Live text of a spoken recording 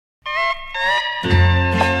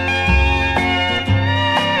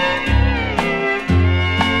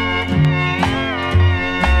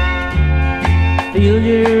feel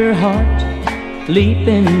your heart leap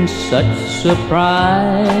in such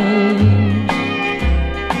surprise.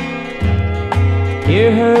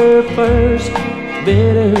 Hear her first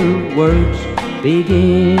bitter words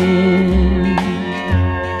begin.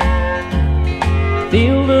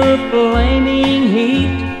 Feel the flaming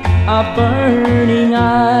heat of burning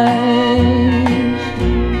eyes,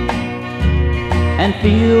 and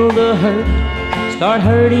feel the hurt start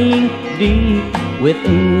hurting deep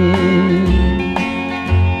within.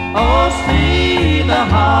 Oh, see the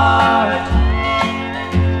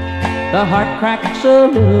heart cracks a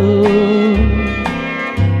little,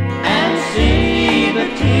 and see the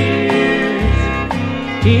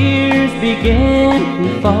tears begin to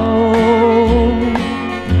fall,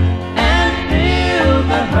 and feel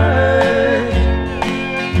the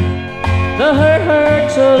hurt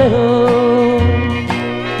hurts a little.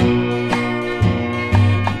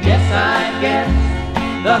 Yes, I guess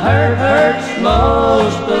the hurt hurts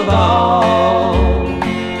most of all.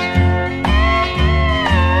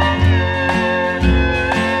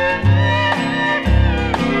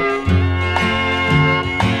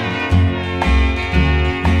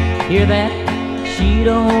 Hear that she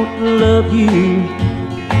don't love you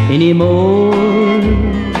anymore.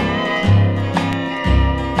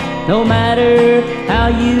 No matter how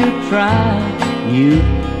you try, you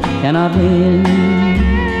cannot win.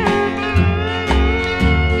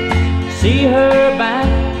 See her back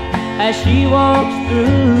as she walks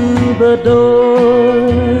through the door,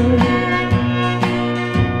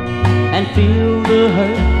 and feel the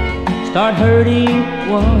hurt start hurting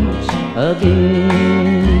once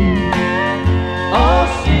again. Oh,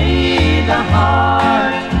 see the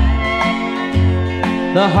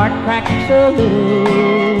heart cracks a little,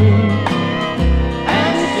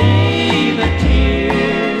 and see the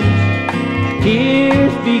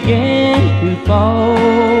tears begin to fall,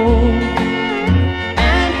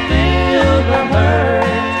 and feel the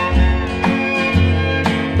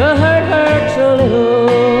hurt hurts a little.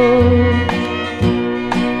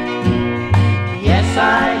 Yes, I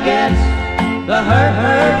guess the hurt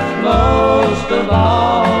hurts most of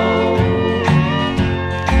all.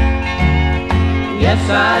 Yes,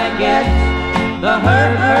 I guess the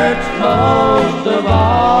hurt hurts most of all.